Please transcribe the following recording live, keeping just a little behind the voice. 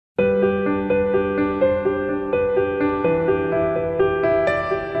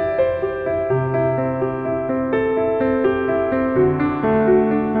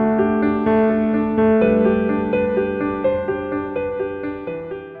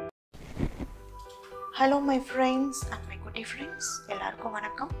Hello my friends and my goody friends. எல்லாருக்கும்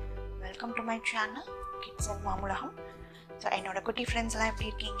வணக்கம். Welcome to my channel Kids and Ulaham. So என்னோட goody friends எல்லாம் எப்படி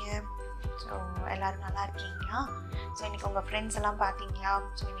இருக்கீங்க? So எல்லாரும் நல்லா இருக்கீங்களா? So இன்னைக்கு உங்க friends எல்லாம் பாத்தீங்களா?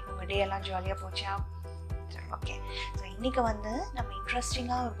 So இன்னைக்கு உங்க டே எல்லாம் ஜாலியா போச்சா? ஓகே. ஸோ இன்றைக்கி வந்து நம்ம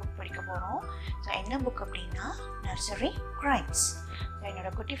இன்ட்ரெஸ்டிங்காக ஒரு புக் படிக்க போகிறோம். ஸோ என்ன புக் அப்படின்னா nursery.They. ஸோ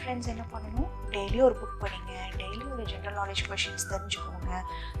என்னோடய குட்டி ஃப்ரெண்ட்ஸ் என்ன பண்ணணும், டெய்லியும் ஒரு புக் படிங்க, டெய்லியும் ஒரு ஜென்ரல் நாலேஜ் கொஷின்ஸ் தெரிஞ்சுக்கோங்க.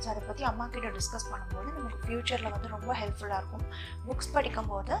 ஸோ அதை பற்றி அம்மா கிட்ட டிஸ்கஸ் பண்ணும்போது நமக்கு ஃப்யூச்சரில் வந்து ரொம்ப ஹெல்ப்ஃபுல்லாக இருக்கும். புக்ஸ்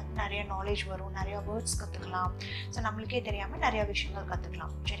படிக்கும்போது நிறைய நாலேஜ் வரும், நிறையா வேர்ட்ஸ் கற்றுக்கலாம். ஸோ நம்மளுக்கே தெரியாமல் நிறையா விஷயங்கள்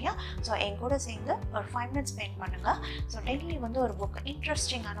கற்றுக்கலாம். சரியா? ஸோ என் கூட சேர்ந்து ஒரு 5 minutes ஸ்பெண்ட் பண்ணுங்கள். ஸோ டெய்லி வந்து ஒரு புக்,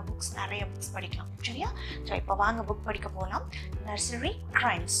 இன்ட்ரெஸ்டிங்கான புக்ஸ், நிறைய புக்ஸ் படிக்கலாம். சரியா? ஸோ இப்போ வாங்க புக் படிக்க போகலாம்.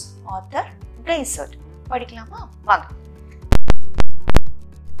 nursery.They, author GEISERT. படிக்கலாமா? வாங்க.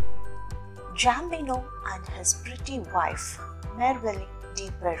 Jambo and his pretty wife, They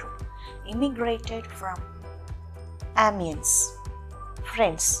emigrated from Amiens,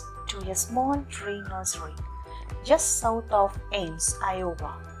 France, to a small tree nursery just south of Ames,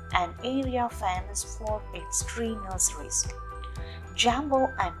 Iowa, an area famous for its tree nurseries. Jambo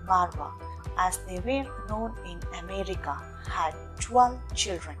and Marva, as they were known in America, had 12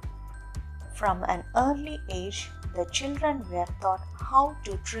 children. From an early age, the children were taught how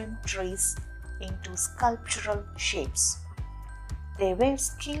to trim trees into sculptural shapes. They were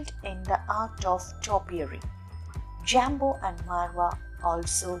skilled in the art of topiary. Jambo and Marva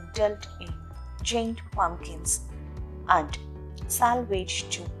also dealt in giant pumpkins and salvage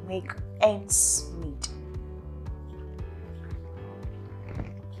to make ends meet.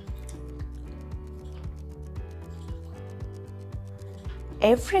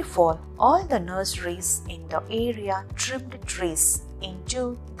 Every fall, all the nurseries in the area trimmed trees into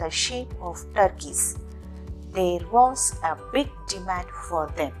the shape of turkeys. There was a big demand for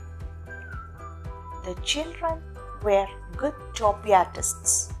them. The children were good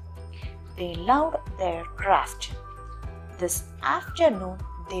topiarists. They loved their craft. This afternoon,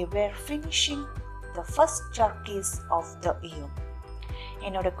 they were finishing the first turkeys of the year.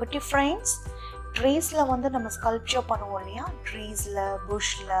 என்னோட குட்டி friends, ட்ரீஸில் வந்து நம்ம sculpture பண்ணுவோம் இல்லையா? ட்ரீஸில்,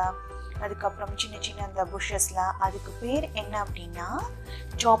 புஷ்ஷில், அதுக்கப்புறம் சின்ன சின்ன அந்த புஷ்ஷஸில், அதுக்கு பேர் என்ன அப்படின்னா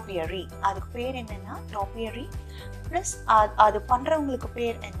டாப்பியரி. அதுக்கு பேர் என்னென்னா டாப்பியரி. ப்ளஸ் அது பண்ணுறவங்களுக்கு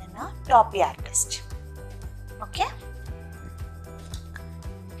பேர் என்னென்னா டாப்பியாரிஸ்ட். Okay.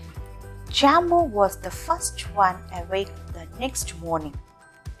 Jambo was the first one awake the next morning.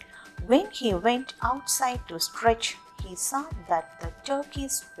 When he went outside to stretch, he saw that the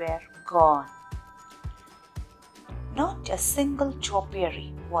turkeys were gone. Not a single topiary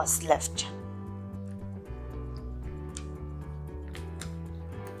was left.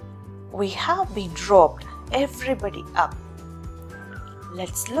 We have been robbed, everybody up.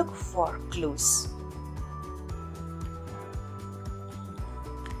 Let's look for clues.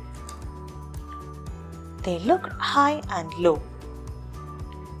 They looked high and low.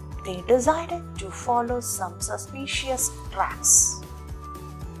 They decided to follow some suspicious tracks.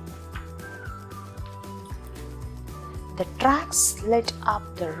 The tracks led up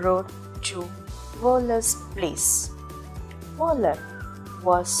the road to Wooler's place. Wooler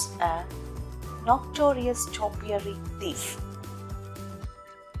was a notorious topiary thief.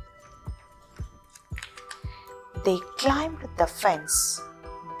 They climbed the fence.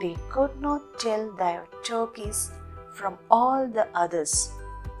 They could not tell their turkeys from all the others,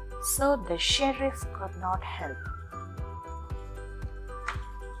 so the sheriff could not help.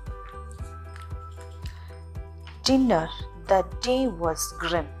 Dinner that day was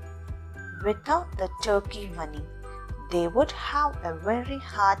grim. Without the turkey money, they would have a very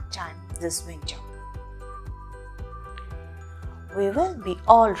hard time this winter. We will be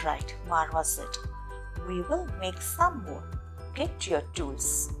all right, Marva said. We will make some more. Get your tools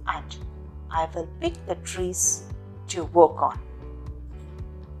and I will pick the trees to work on.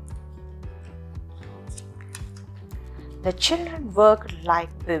 The children worked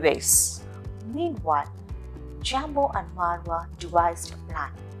like beavers. Meanwhile, Jambo and Marva devised a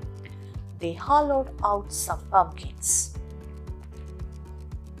plan. They hollowed out some pumpkins.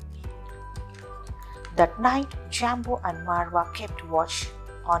 That night, Jambo and Marva kept watch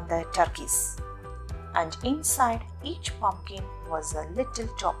on the turkeys, and inside each pumpkin was a little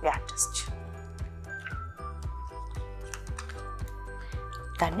topiarist.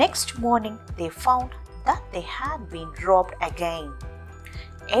 The next morning, they found that they had been robbed again.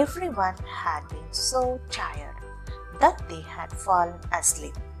 Everyone had been so tired that they had fallen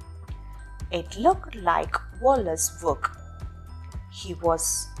asleep. It looked like Wooler's work. He was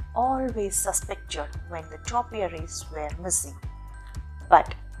always suspected when the topiaries were missing, but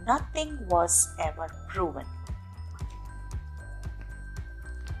nothing was ever proven.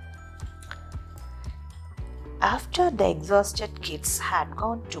 After the exhausted kids had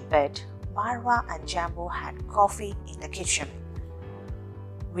gone to bed, Marva and Jambo had coffee in the kitchen.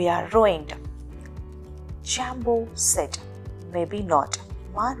 "We are ruined," Jambo said. "Maybe not,"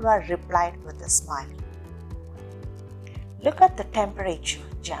 Marva replied with a smile. "Look at the temperature,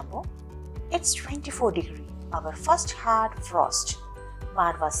 Jambo. It's 24 degrees, our first hard frost,"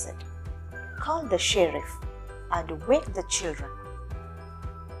 Marva said. "Call the sheriff and wake the children.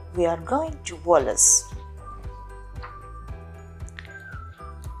 We are going to Wallace."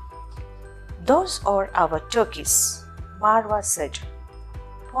 "Those are our turkeys," Marva said,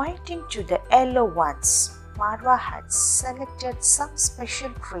 pointing to the yellow ones. Marva had selected some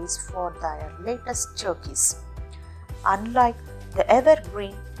special trees for their latest turkeys. Unlike the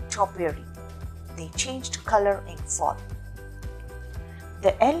evergreen topiary, they changed color in fall.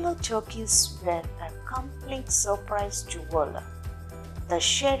 The yellow turkeys were a complete surprise to Ulaham. The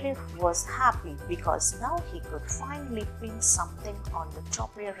sheriff was happy because now he could finally pin something on the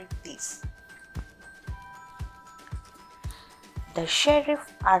topiary thief. The sheriff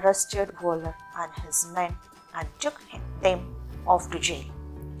arrested Ulaham and his men and took them off to jail.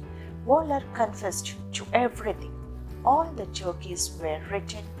 Ulaham confessed to everything. All the turkeys were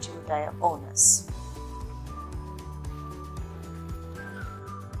returned to their owners.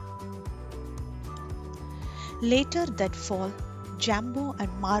 Later that fall, Jambo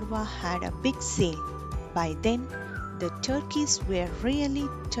and Marva had a big sale. By then, the turkeys were really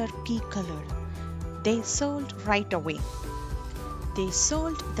turkey colored. They sold right away. They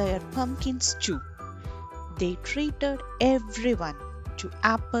sold their pumpkins too. They treated everyone to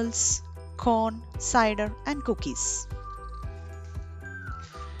apples, corn, cider, and cookies.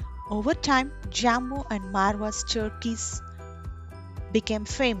 Over time, Jambo and Marva's turkeys became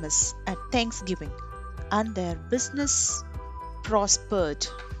famous at Thanksgiving, and their business prospered.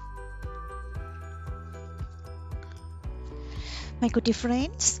 My good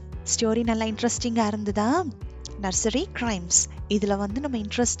friends, story nalla interesting ah irundha. Nursery crimes. இதில் வந்து நம்ம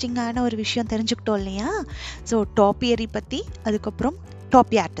இன்ட்ரெஸ்டிங்கான ஒரு விஷயம் தெரிஞ்சுக்கிட்டோம் இல்லையா? So டாப்பியரி பற்றி, அதுக்கப்புறம்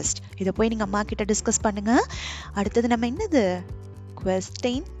டாப்பியாரிஸ்ட், இதை போய் நீங்கள் அம்மா கிட்ட டிஸ்கஸ் பண்ணுங்க. அடுத்தது நம்ம என்னது,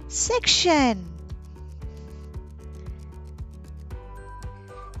 கொஸ்டின் செக்ஷன்.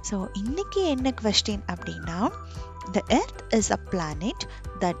 ஸோ இன்னைக்கு என்ன கொஸ்டின் அப்படின்னா, the earth is a planet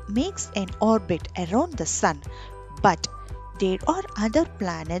that makes an orbit around the sun, but there are other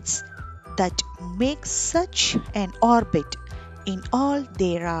planets that make such an orbit. In all,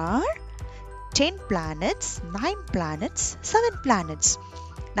 there are 10 planets, 9 planets, 7 planets.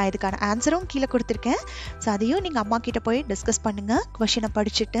 நான் இதுக்கான ஆன்சரும் கீழே கொடுத்துருக்கேன். So அதையும் நீங்கள் அம்மா கிட்ட போய் டிஸ்கஸ் பண்ணுங்கள். கொஷினை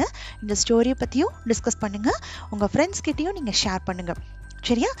படிச்சுட்டு இந்த ஸ்டோரியை பற்றியும் டிஸ்கஸ் பண்ணுங்கள். உங்கள் ஃப்ரெண்ட்ஸ் கிட்டேயும் நீங்கள் ஷேர் பண்ணுங்கள்.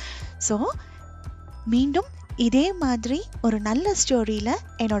 சரியா? ஸோ மீண்டும் இதே மாதிரி ஒரு நல்ல ஸ்டோரியில்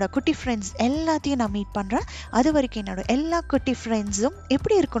என்னோட குட்டி ஃப்ரெண்ட்ஸ் எல்லாத்தையும் நான் மீட் பண்ணுறேன். அது வரைக்கும் என்னோட எல்லா குட்டி ஃப்ரெண்ட்ஸும்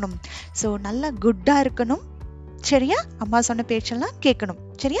எப்படி இருக்கணும்? ஸோ நல்லா குட்டாக இருக்கணும். சரியா? அம்மா சொன்ன பேச்செல்லாம் கேட்கணும்.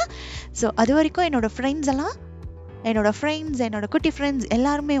 சரியா? ஸோ அது வரைக்கும் என்னோட ஃப்ரெண்ட்ஸ் எல்லாம், என்னோட குட்டி ஃப்ரெண்ட்ஸ்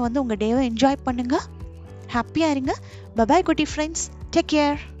எல்லாருமே வந்து உங்கள் டேவை என்ஜாய் பண்ணுங்க. ஹாப்பியாக இருங்க. பபாய் குட்டி ஃப்ரெண்ட்ஸ். Take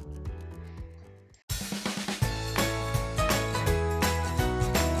care.